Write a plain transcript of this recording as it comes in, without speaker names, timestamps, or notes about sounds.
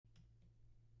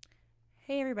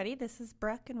Hey everybody, this is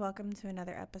Brooke and welcome to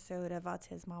another episode of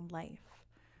Autismom Life.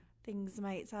 Things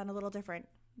might sound a little different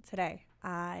today.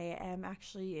 I am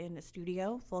actually in a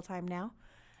studio full time now,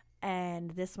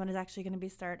 and this one is actually going to be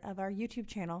the start of our YouTube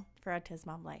channel for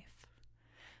Autismom Life.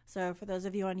 So for those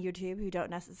of you on YouTube who don't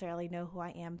necessarily know who I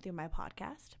am through my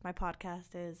podcast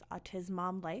is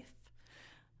Autismom Life.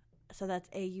 So that's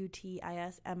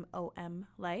AUTISMOM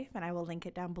Life, and I will link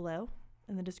it down below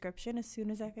in the description as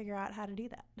soon as I figure out how to do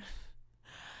that.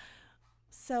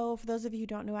 So for those of you who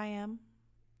don't know who I am,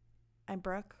 I'm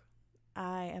Brooke.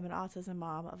 I am an autism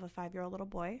mom of a 5-year-old little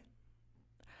boy.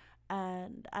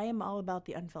 And I am all about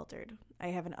the unfiltered. I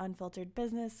have an unfiltered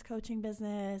coaching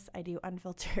business. I do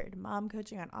unfiltered mom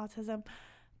coaching on autism.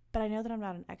 But I know that I'm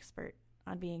not an expert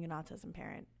on being an autism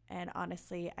parent. And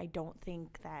honestly, I don't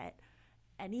think that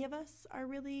any of us are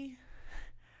really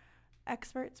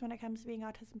experts when it comes to being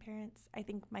autism parents. I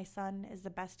think my son is the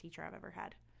best teacher I've ever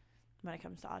had when it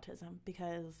comes to autism,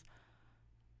 because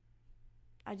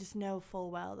I just know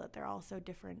full well that they're all so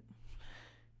different.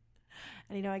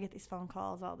 And I get these phone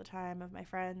calls all the time of my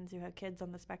friends who have kids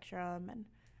on the spectrum and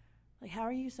like, how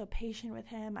are you so patient with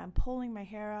him? I'm pulling my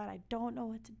hair out. I don't know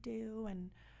what to do.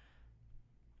 And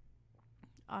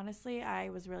honestly, I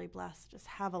was really blessed to just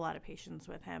have a lot of patience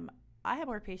with him. I have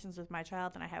more patience with my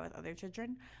child than I have with other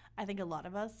children. I think a lot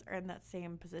of us are in that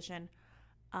same position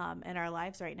in our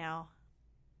lives right now.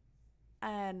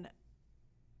 And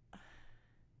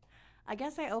I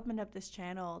guess I opened up this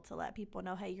channel to let people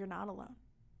know, hey, you're not alone.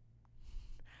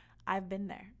 I've been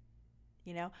there.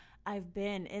 I've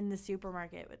been in the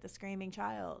supermarket with the screaming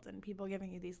child and people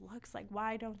giving you these looks like,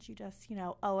 why don't you just,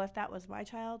 if that was my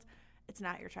child, it's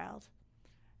not your child.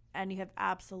 And you have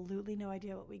absolutely no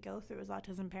idea what we go through as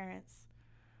autism parents.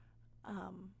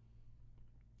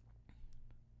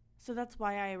 So that's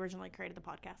why I originally created the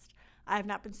podcast. I have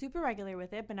not been super regular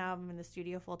with it, but now I'm in the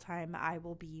studio full time. I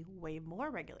will be way more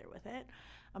regular with it.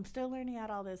 I'm still learning out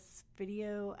all this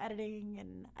video editing,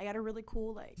 and I got a really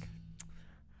cool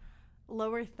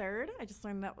lower third. I just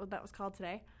learned what that was called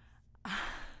today.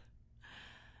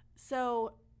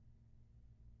 So,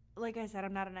 like I said,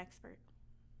 I'm not an expert,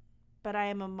 but I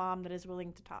am a mom that is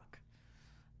willing to talk,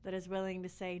 that is willing to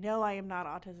say, no, I am not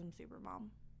autism super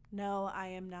mom. No, I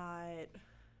am not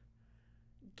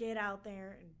get out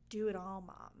there and do it all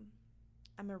mom.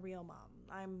 I'm a real mom.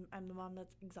 I'm the mom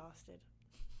that's exhausted,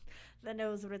 that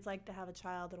knows what it's like to have a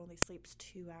child that only sleeps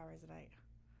 2 hours a night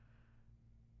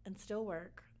and still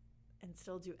work and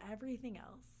still do everything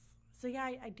else. So yeah,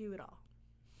 I do it all.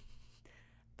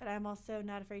 But I'm also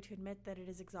not afraid to admit that it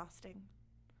is exhausting.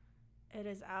 It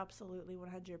is absolutely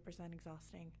 100%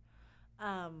 exhausting.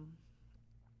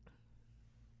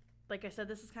 Like I said,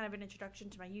 this is kind of an introduction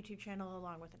to my YouTube channel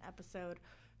along with an episode.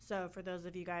 So for those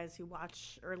of you guys who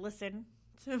watch or listen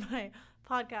to my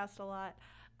podcast a lot,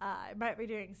 I might be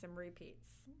doing some repeats.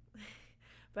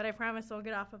 But I promise we'll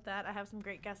get off of that. I have some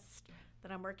great guests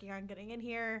that I'm working on getting in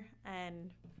here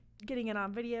and getting in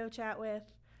on video chat with.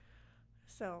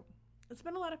 So it's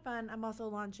been a lot of fun. I'm also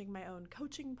launching my own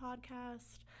coaching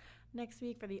podcast next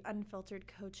week for the Unfiltered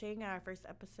Coaching. Our first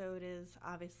episode is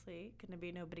obviously going to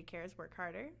be Nobody Cares, Work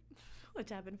Harder,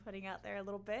 which I've been putting out there a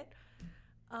little bit.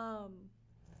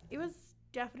 It was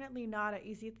definitely not an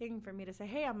easy thing for me to say,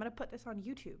 hey, I'm going to put this on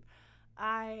YouTube.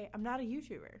 I'm not a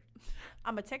YouTuber.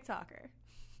 I'm a TikToker.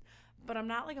 But I'm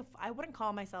not I wouldn't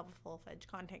call myself a full-fledged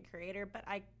content creator, but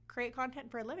I create content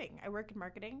for a living. I work in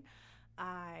marketing.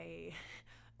 I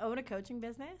own a coaching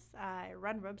business. I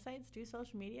run websites, do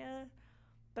social media.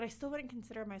 But I still wouldn't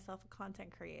consider myself a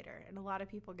content creator. And a lot of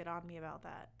people get on me about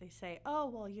that. They say, oh,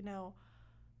 well,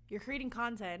 you're creating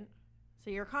content, so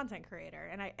you're a content creator.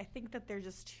 And I think that they're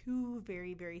just two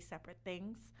very, very separate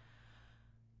things.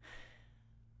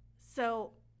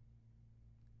 So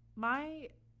my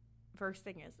first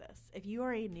thing is this. If you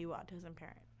are a new autism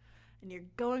parent and you're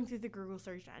going through the Google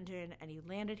search engine and you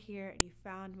landed here and you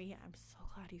found me, I'm so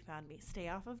glad you found me. Stay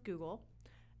off of Google.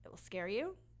 It will scare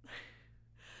you.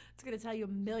 It's going to tell you a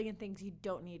million things you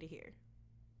don't need to hear.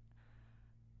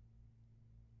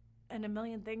 And a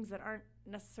million things that aren't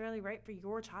necessarily right for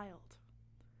your child.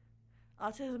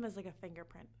 Autism is like a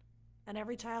fingerprint. And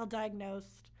every child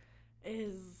diagnosed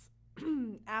is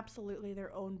absolutely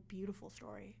their own beautiful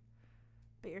story.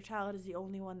 But your child is the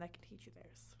only one that can teach you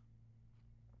theirs.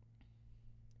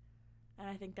 And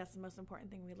I think that's the most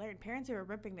important thing we learn. Parents who are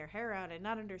ripping their hair out and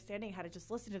not understanding how to just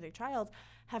listen to their child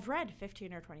have read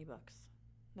 15 or 20 books.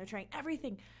 They're trying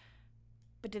everything.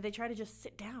 But did they try to just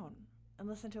sit down and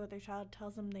listen to what their child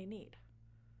tells them they need?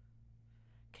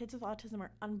 Kids with autism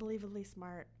are unbelievably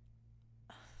smart.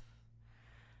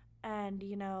 And,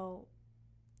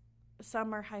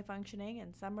 some are high functioning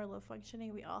and some are low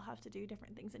functioning. We all have to do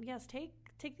different things. And yes, take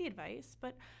the advice,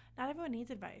 but not everyone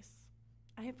needs advice.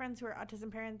 I have friends who are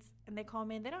autism parents and they call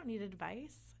me and they don't need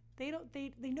advice. They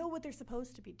know what they're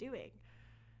supposed to be doing.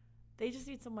 They just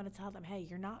need someone to tell them, hey,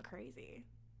 you're not crazy.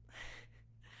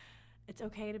 It's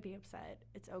okay to be upset.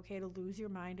 It's okay to lose your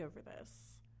mind over this.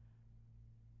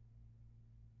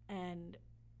 And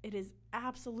it is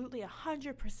absolutely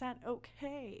 100%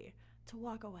 okay to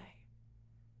walk away.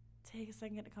 Take a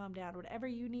second to calm down. Whatever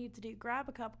you need to do, grab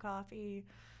a cup of coffee,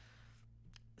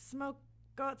 go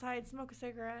outside, smoke a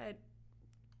cigarette,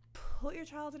 put your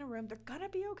child in a room. They're going to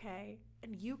be okay,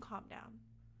 and you calm down.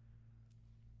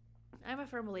 I'm a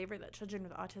firm believer that children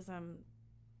with autism,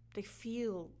 they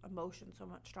feel emotion so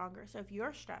much stronger. So if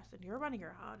you're stressed and you're running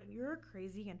around and you're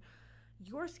crazy and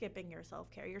you're skipping your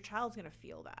self-care, your child's going to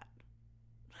feel that.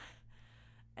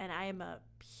 And I am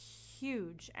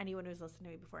anyone who's listened to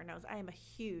me before knows, I am a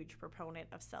huge proponent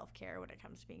of self-care when it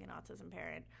comes to being an autism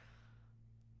parent.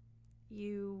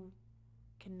 You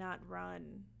cannot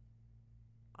run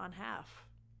on half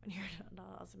when you're an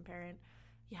autism parent.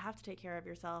 You have to take care of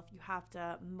yourself. You have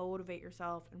to motivate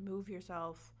yourself and move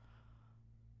yourself.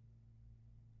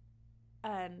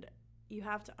 And you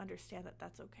have to understand that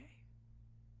that's okay.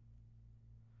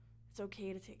 It's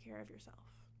okay to take care of yourself.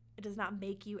 It does not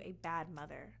make you a bad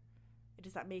mother. It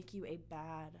does not make you a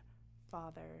bad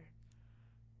father.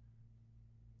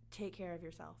 Take care of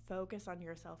yourself. Focus on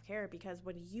your self-care, because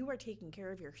when you are taking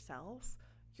care of yourself,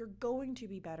 you're going to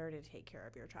be better to take care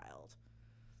of your child.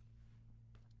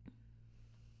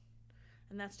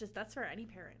 And that's for any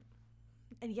parent.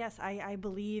 And yes, I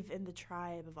believe in the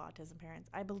tribe of autism parents.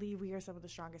 I believe we are some of the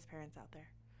strongest parents out there.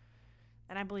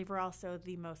 And I believe we're also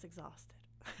the most exhausted.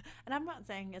 And I'm not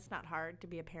saying it's not hard to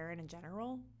be a parent in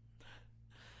general.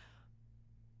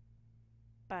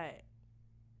 But,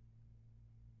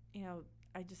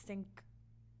 I just think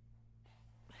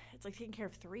it's like taking care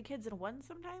of 3 kids in one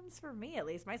sometimes, for me at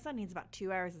least. My son needs about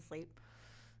 2 hours of sleep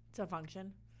to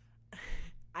function.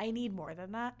 I need more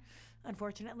than that.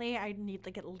 Unfortunately, I need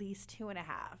at least 2.5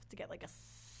 to get a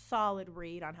solid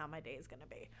read on how my day is going to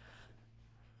be.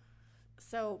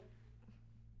 So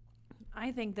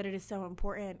I think that it is so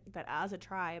important that as a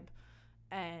tribe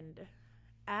and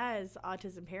as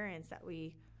autism parents that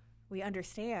we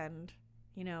understand,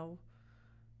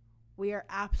 we are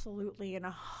absolutely and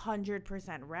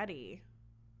 100% ready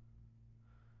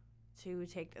to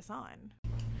take this on.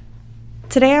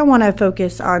 Today I want to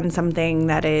focus on something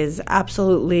that is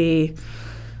absolutely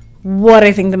what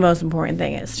I think the most important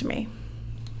thing is to me.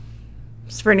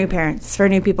 It's for new parents, it's for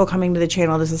new people coming to the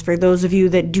channel. This is for those of you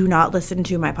that do not listen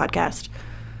to my podcast.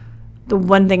 The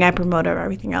one thing I promote over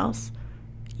everything else.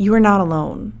 You are not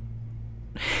alone.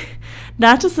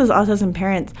 Not just as autism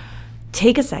parents.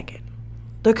 Take a second.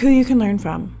 Look who you can learn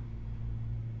from.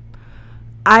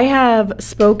 I have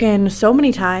spoken so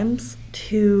many times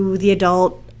to the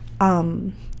adult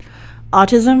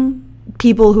autism,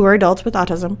 people who are adults with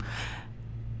autism,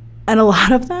 and a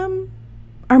lot of them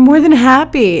are more than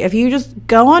happy if you just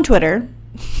go on Twitter,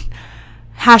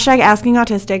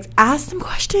 #AskingAutistics, ask them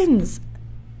questions.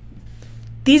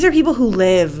 These are people who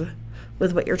live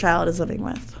with what your child is living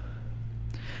with.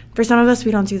 For some of us,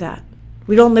 we don't do that.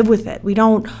 We don't live with it. We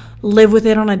don't live with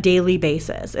it on a daily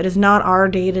basis. It is not our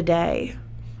day-to-day.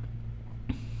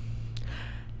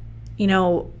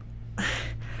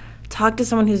 Talk to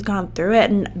someone who's gone through it.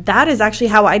 And that is actually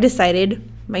how I decided,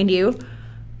 mind you,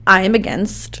 I am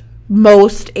against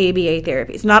most ABA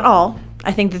therapies. Not all.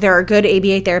 I think that there are good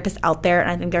ABA therapists out there,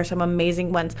 and I think there are some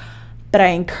amazing ones. But I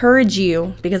encourage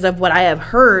you, because of what I have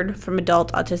heard from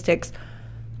adult autistics,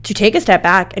 to take a step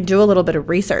back and do a little bit of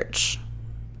research.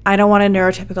 I don't want a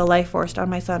neurotypical life forced on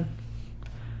my son.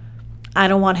 I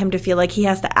don't want him to feel like he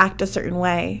has to act a certain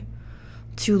way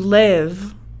to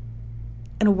live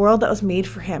in a world that was made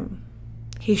for him.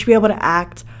 He should be able to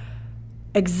act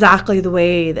exactly the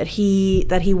way that he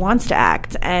wants to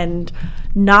act and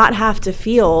not have to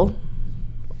feel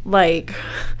like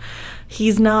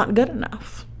he's not good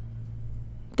enough.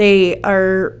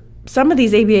 Some of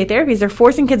these ABA therapies, they're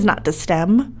forcing kids not to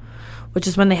STEM, which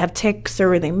is when they have tics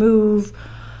or when they move,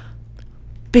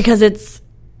 because it's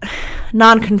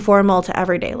non-conformal to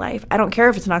everyday life. I don't care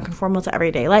if it's non-conformal to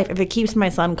everyday life. If it keeps my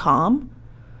son calm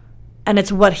and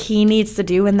it's what he needs to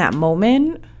do in that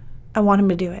moment, I want him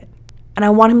to do it. And I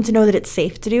want him to know that it's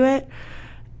safe to do it.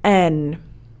 And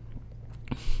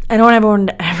I don't want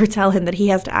to ever tell him that he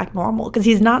has to act normal, because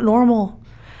he's not normal.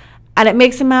 And it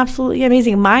makes him absolutely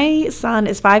amazing. My son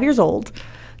is 5 years old,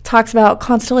 talks about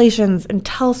constellations and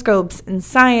telescopes and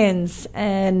science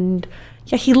and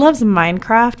Yeah, he loves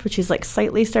Minecraft, which he's like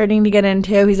slightly starting to get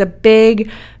into. He's a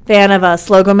big fan of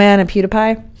Slogo Man and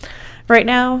PewDiePie right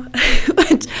now.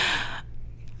 Which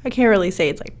I can't really say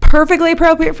it's like perfectly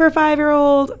appropriate for a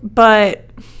 5-year-old, but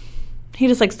he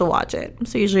just likes to watch it.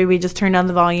 So usually we just turn down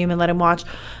the volume and let him watch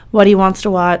what he wants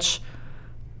to watch.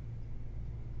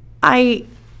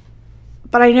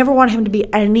 But I never want him to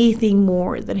be anything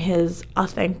more than his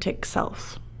authentic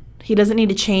self. He doesn't need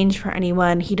to change for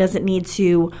anyone. He doesn't need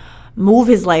to move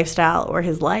his lifestyle or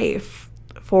his life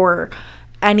for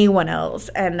anyone else.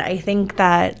 And I think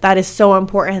that is so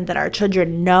important that our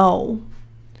children know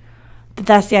that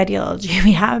that's the ideology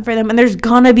we have for them. And there's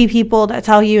gonna be people that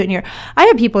tell you, I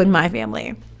have people in my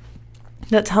family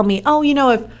that tell me, oh,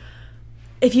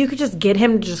 if you could just get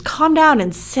him to just calm down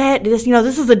and sit, this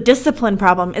is a discipline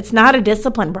problem. It's not a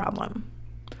discipline problem.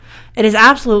 It is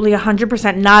absolutely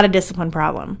 100% not a discipline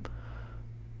problem.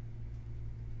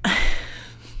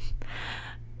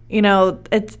 He'll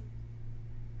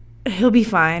be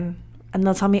fine. And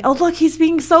they'll tell me, oh, look, he's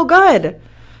being so good.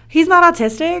 He's not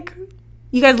autistic.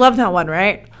 You guys love that one,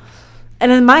 right?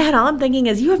 And in my head, all I'm thinking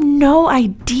is, you have no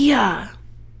idea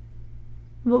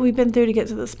what we've been through to get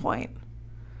to this point.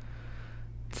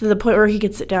 To the point where he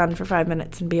could sit down for 5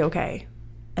 minutes and be okay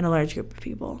in a large group of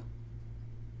people.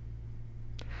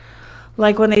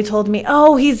 Like when they told me,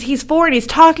 oh, he's 4 and he's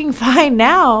talking fine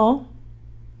now.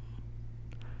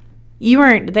 You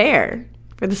weren't there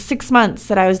for the 6 months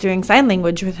that I was doing sign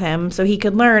language with him so he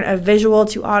could learn a visual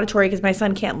to auditory, because my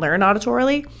son can't learn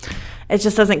auditorily. It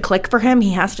just doesn't click for him.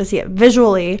 He has to see it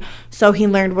visually. So he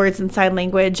learned words in sign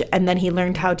language, and then he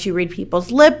learned how to read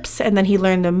people's lips, and then he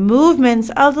learned the movements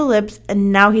of the lips,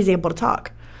 and now he's able to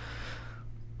talk.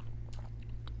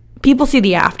 People see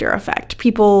the after effect.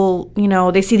 People,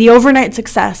 they see the overnight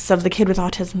success of the kid with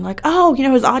autism. Like, oh,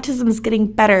 his autism is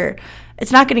getting better.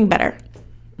 It's not getting better.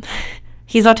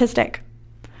 He's autistic.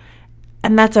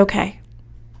 And that's okay.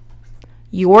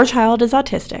 Your child is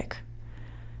autistic.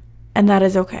 And that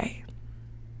is okay.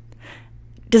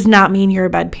 Does not mean you're a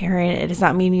bad parent. It does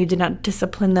not mean you did not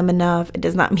discipline them enough. It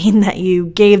does not mean that you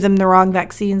gave them the wrong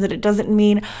vaccines. And it doesn't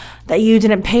mean that you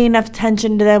didn't pay enough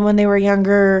attention to them when they were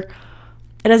younger.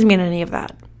 It doesn't mean any of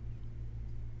that.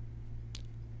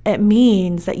 It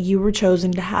means that you were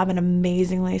chosen to have an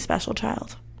amazingly special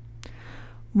child.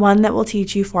 One that will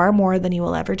teach you far more than you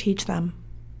will ever teach them.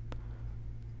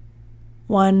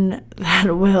 One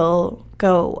that will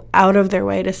go out of their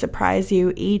way to surprise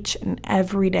you each and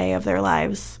every day of their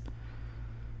lives.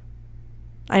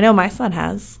 I know my son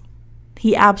has.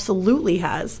 He absolutely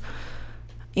has.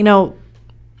 I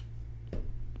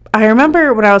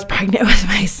remember when I was pregnant with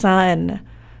my son,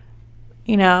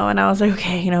 and I was like,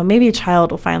 okay, maybe a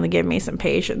child will finally give me some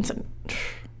patience. And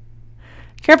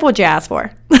careful what you ask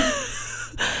for.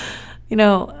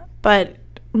 But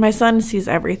my son sees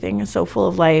everything, is so full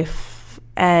of life.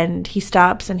 And he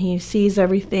stops and he sees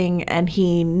everything and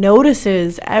he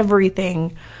notices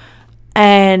everything.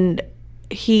 And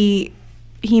he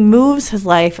moves his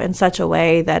life in such a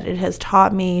way that it has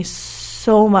taught me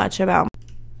so much about.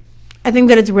 I think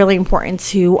that it's really important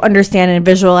to understand and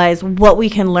visualize what we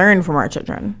can learn from our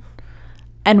children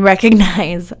and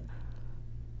recognize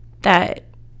that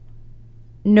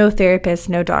no therapist,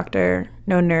 no doctor,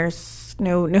 no nurse,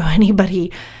 no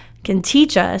anybody can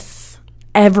teach us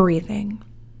everything.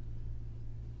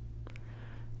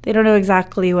 They don't know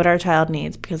exactly what our child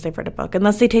needs because they've read a book,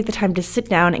 unless they take the time to sit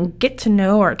down and get to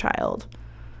know our child.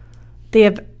 They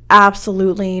have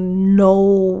absolutely I'm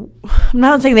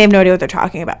not saying they have no idea what they're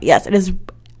talking about. Yes, it is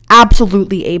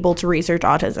absolutely able to research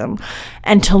autism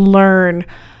and to learn,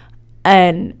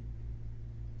 and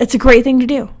it's a great thing to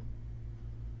do.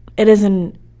 It is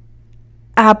an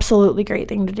absolutely great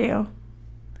thing to do.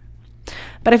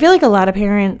 But I feel like a lot of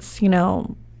parents,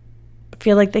 feel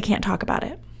like they can't talk about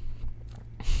it.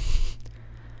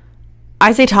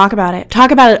 I say talk about it.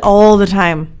 Talk about it all the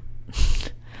time.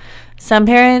 Some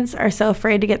parents are so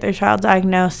afraid to get their child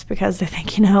diagnosed because they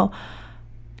think,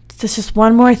 it's just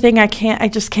one more thing I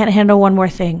just can't handle one more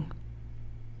thing.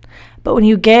 But when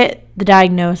you get the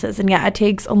diagnosis, and yeah, it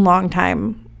takes a long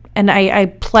time, and I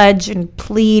pledge and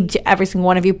plead to every single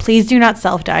one of you, please do not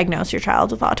self-diagnose your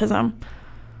child with autism.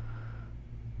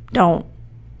 Don't.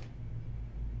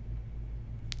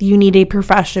 You need a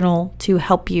professional to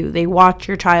help you. They watch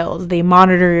your child. They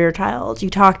monitor your child. You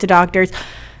talk to doctors.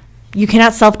 You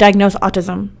cannot self-diagnose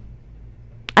autism.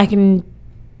 I can,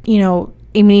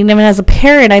 even as a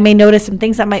parent, I may notice some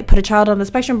things that might put a child on the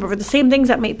spectrum, but for the same things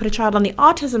that might put a child on the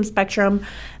autism spectrum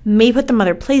may put them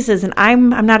other places. And I'm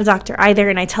not a doctor either,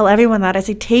 and I tell everyone that. I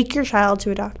say, take your child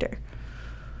to a doctor.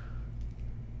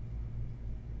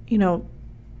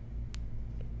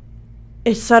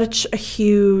 it's such a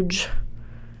huge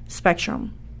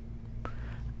spectrum.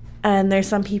 And there's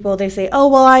some people, they say, oh,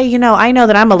 well, I know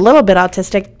that I'm a little bit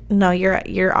autistic. No, you're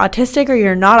autistic or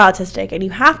you're not autistic, and you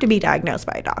have to be diagnosed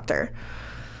by a doctor.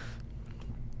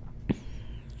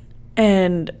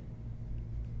 And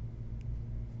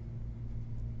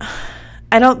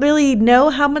I don't really know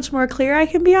how much more clear I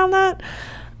can be on that.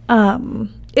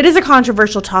 It is a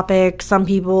controversial topic. Some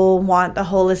people want the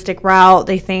holistic route.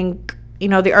 They think,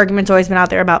 the argument's always been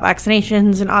out there about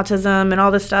vaccinations and autism and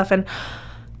all this stuff, and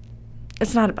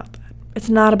it's not about that. It's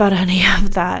not about any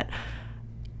of that.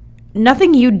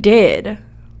 Nothing you did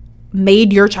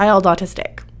made your child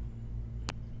autistic.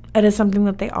 It is something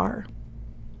that they are.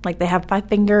 Like, they have 5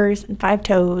 fingers and 5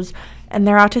 toes, and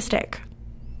they're autistic.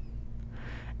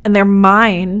 And their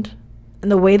mind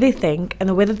and the way they think and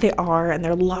the way that they are and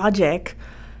their logic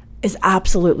is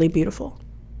absolutely beautiful.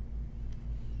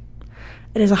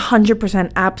 It is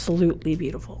 100% absolutely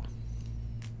beautiful.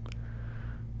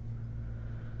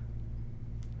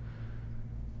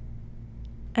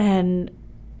 And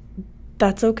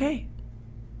that's okay.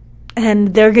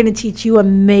 And they're going to teach you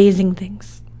amazing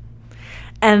things.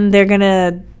 And they're going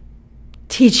to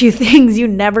teach you things you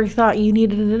never thought you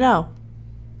needed to know.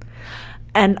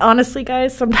 And honestly,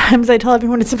 guys, sometimes I tell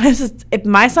everyone, if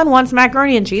my son wants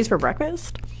macaroni and cheese for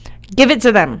breakfast, give it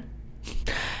to them.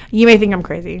 You may think I'm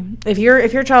crazy. If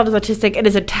your child is autistic, it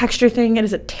is a texture thing, it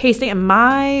is a taste thing, and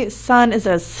my son is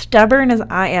as stubborn as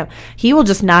I am. He will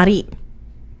just not eat.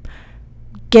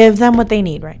 Give them what they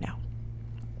need right now.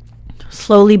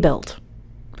 Slowly build.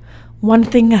 One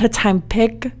thing at a time.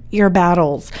 Pick your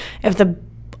battles. If the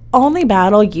only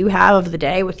battle you have of the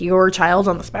day with your child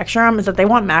on the spectrum is that they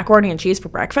want macaroni and cheese for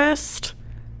breakfast,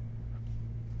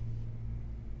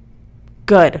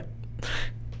 good.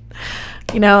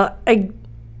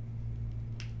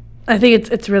 I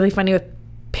think it's really funny with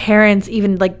parents,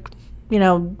 even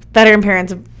veteran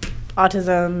parents of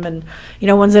autism and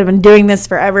ones that have been doing this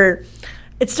forever.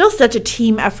 It's still such a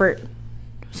team effort.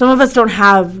 Some of us don't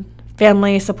have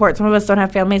family support. Some of us don't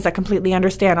have families that completely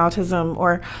understand autism,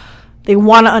 or they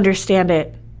want to understand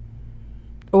it,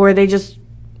 or they just,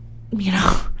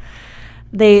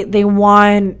 they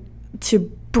want to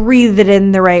breathe it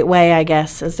in the right way, I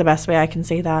guess, is the best way I can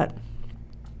say that.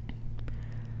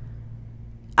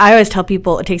 I always tell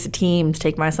people it takes a team to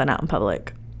take my son out in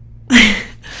public.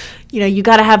 You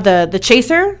got to have the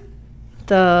chaser,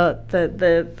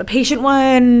 the patient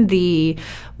one, the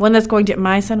one that's going to,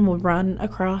 my son will run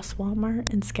across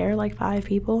Walmart and scare like 5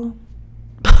 people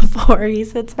before he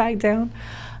sits back down,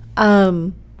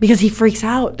 because he freaks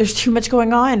out. There's too much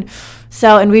going on.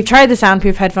 So, and we've tried the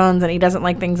soundproof headphones, and he doesn't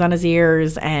like things on his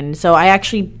ears. And so I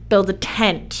actually build a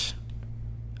tent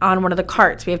on one of the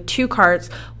carts. We have 2 carts.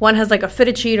 One has like a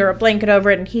fitted sheet or a blanket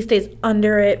over it, and he stays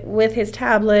under it with his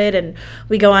tablet. And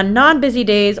we go on non-busy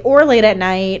days or late at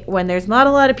night when there's not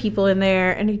a lot of people in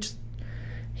there, and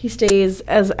he stays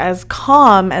as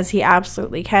calm as he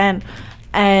absolutely can.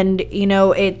 And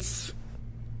it's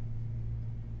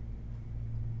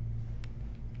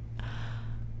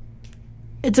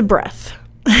a breath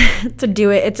to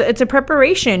do it. It's a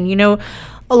preparation.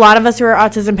 A lot of us who are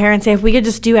autism parents say, if we could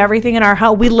just do everything in our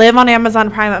house, we live on Amazon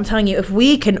Prime. I'm telling you, if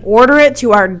we can order it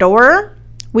to our door,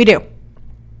 we do.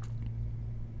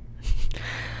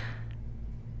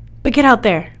 But get out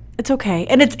there. It's okay.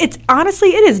 And it's honestly,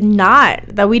 it is not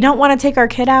that we don't want to take our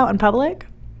kid out in public.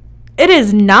 It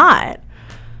is not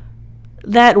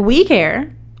that we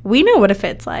care. We know what it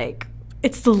fits like.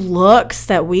 It's the looks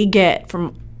that we get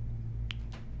from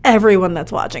everyone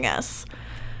that's watching us.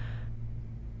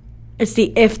 It's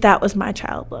the "if that was my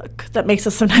child" look that makes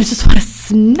us sometimes just want to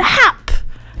snap.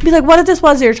 Be like, what if this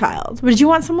was your child? Would you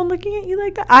want someone looking at you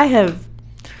like that? I have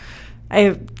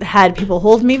had people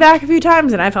hold me back a few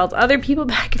times, and I've held other people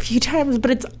back a few times. But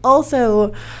it's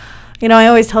also, I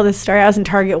always tell this story. I was in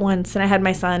Target once, and I had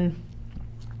my son,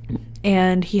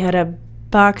 and he had a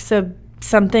box of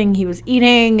something he was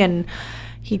eating, and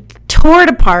he tore it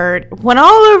apart, went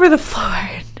all over the floor.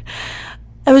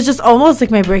 It was just almost like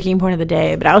my breaking point of the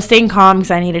day, but I was staying calm because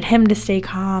I needed him to stay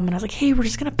calm. And I was like, hey, we're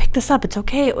just going to pick this up. It's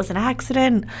okay. It was an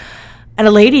accident. And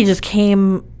a lady just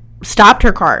stopped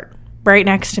her cart right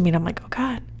next to me. And I'm like, oh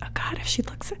God, if she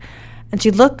looks. And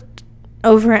she looked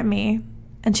over at me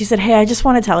and she said, hey, I just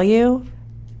want to tell you,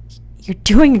 you're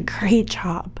doing a great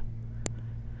job.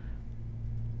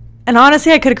 And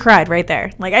honestly, I could have cried right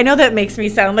there. Like, I know that makes me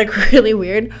sound like really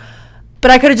weird, but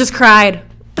I could have just cried.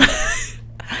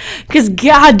 Because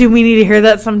God, do we need to hear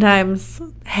that sometimes.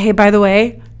 Hey, by the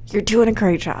way, you're doing a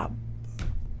great job.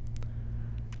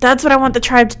 That's what I want the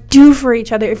tribe to do for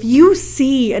each other. If you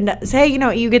see and say,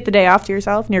 you get the day off to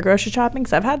yourself and you're grocery shopping,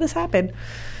 because I've had this happen.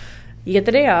 You get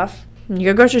the day off and you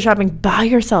go grocery shopping by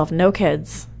yourself, no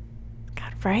kids.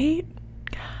 God, right?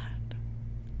 God.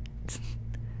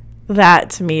 That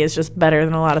to me is just better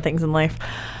than a lot of things in life.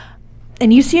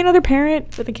 And you see another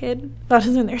parent with a kid,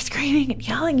 autism, they're screaming and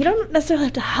yelling. You don't necessarily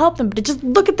have to help them, but to just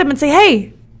look at them and say,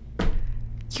 hey,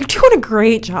 you're doing a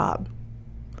great job.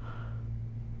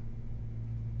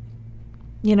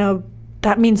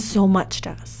 That means so much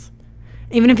to us.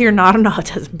 Even if you're not an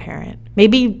autism parent,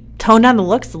 maybe tone down the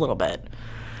looks a little bit.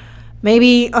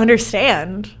 Maybe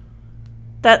understand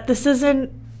that this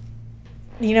isn't,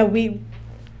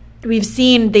 we've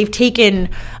seen, they've taken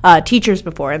teachers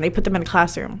before and they put them in a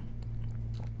classroom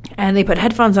and they put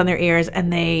headphones on their ears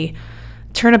and they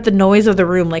turn up the noise of the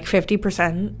room like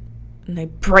 50% and they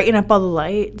brighten up all the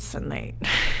lights and they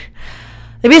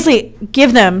basically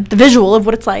give them the visual of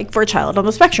what it's like for a child on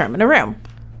the spectrum in a room.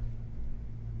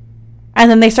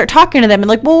 And then they start talking to them and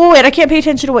like, whoa, wait, I can't pay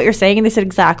attention to what you're saying. And they said,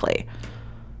 exactly.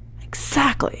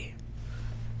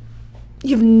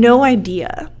 You have no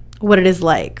idea what it is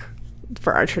like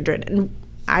for our children. And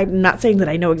I'm not saying that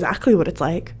I know exactly what it's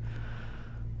like.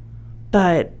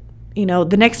 But,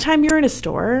 the next time you're in a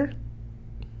store,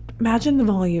 imagine the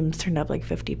volume's turned up like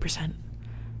 50%.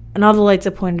 And all the lights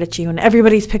are pointed at you, and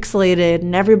everybody's pixelated,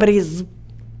 and everybody's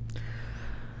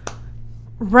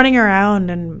running around,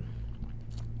 and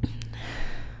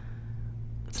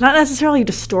it's not necessarily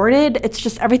distorted. It's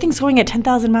just everything's going at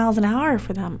 10,000 miles an hour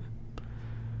for them.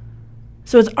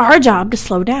 So it's our job to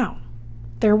slow down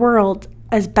their world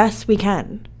as best we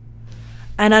can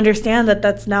and understand that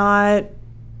that's not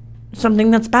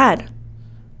something that's bad.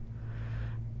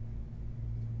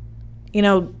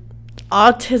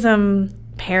 Autism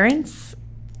parents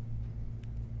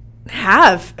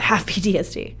have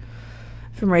PTSD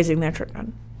from raising their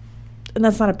children. And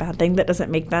that's not a bad thing. That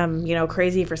doesn't make them,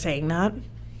 crazy for saying that.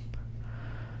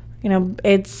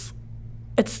 It's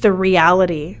the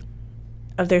reality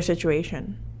of their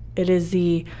situation. It is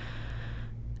the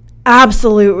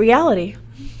absolute reality.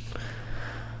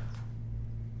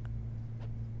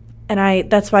 And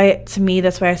that's why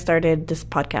I started this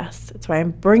podcast. That's why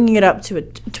I'm bringing it up to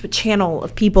a channel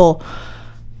of people.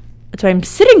 That's why I'm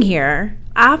sitting here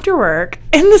after work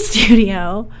in the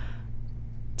studio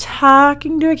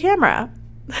talking to a camera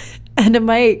and a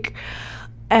mic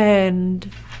and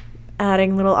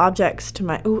adding little objects to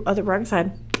my wrong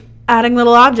side. Adding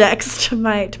little objects to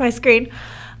my screen.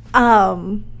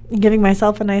 Giving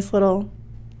myself a nice little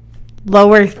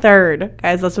lower third.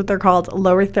 Guys, that's what they're called,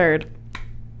 lower third.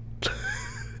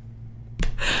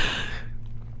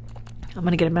 I'm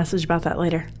going to get a message about that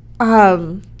later.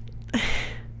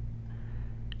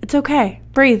 It's okay.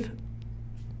 Breathe.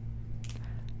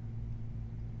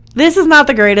 This is not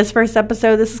the greatest first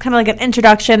episode. This is kind of like an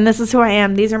introduction. This is who I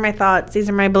am. These are my thoughts. These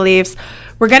are my beliefs.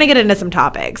 We're going to get into some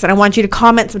topics. And I want you to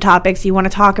comment some topics you want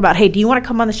to talk about. Hey, do you want to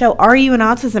come on the show? Are you an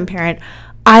autism parent?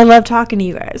 I love talking to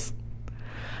you guys.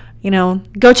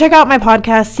 Go check out my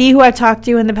podcast. See who I've talked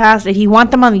to in the past. If you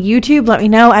want them on the YouTube, let me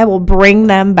know. I will bring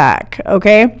them back.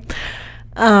 Okay?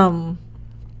 And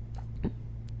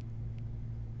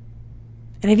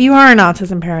if you are an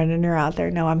autism parent and you're out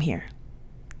there, know I'm here.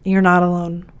 You're not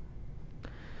alone.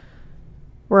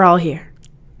 We're all here.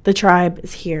 The tribe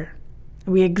is here.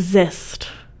 We exist.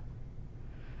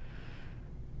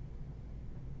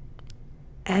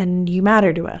 And you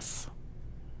matter to us.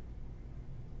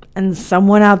 And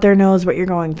someone out there knows what you're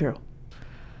going through.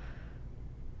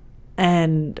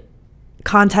 And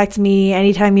contact me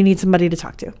anytime you need somebody to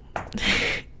talk to.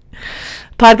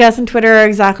 Podcast and Twitter are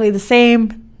exactly the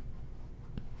same.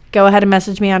 Go ahead and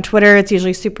message me on Twitter. It's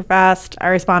usually super fast. I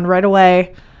respond right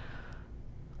away.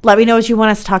 Let me know what you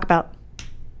want us to talk about.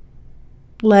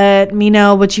 Let me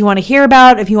know what you want to hear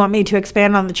about. If you want me to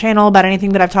expand on the channel about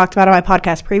anything that I've talked about on my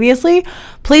podcast previously,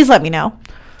 please let me know.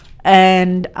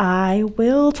 And I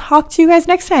will talk to you guys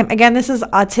next time. Again, this is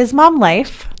Autismom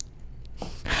Life.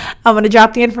 I'm going to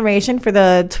drop the information for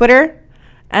the Twitter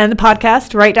and the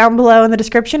podcast right down below in the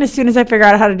description as soon as I figure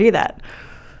out how to do that.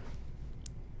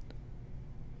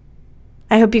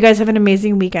 I hope you guys have an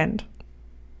amazing weekend.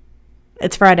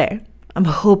 It's Friday. I'm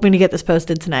hoping to get this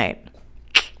posted tonight.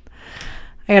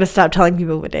 I got to stop telling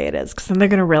people what day it is because then they're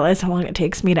going to realize how long it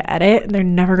takes me to edit and they're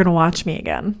never going to watch me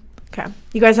again. Okay.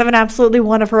 You guys have an absolutely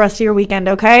wonderful rest of your weekend,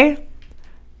 okay?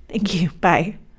 Thank you. Bye.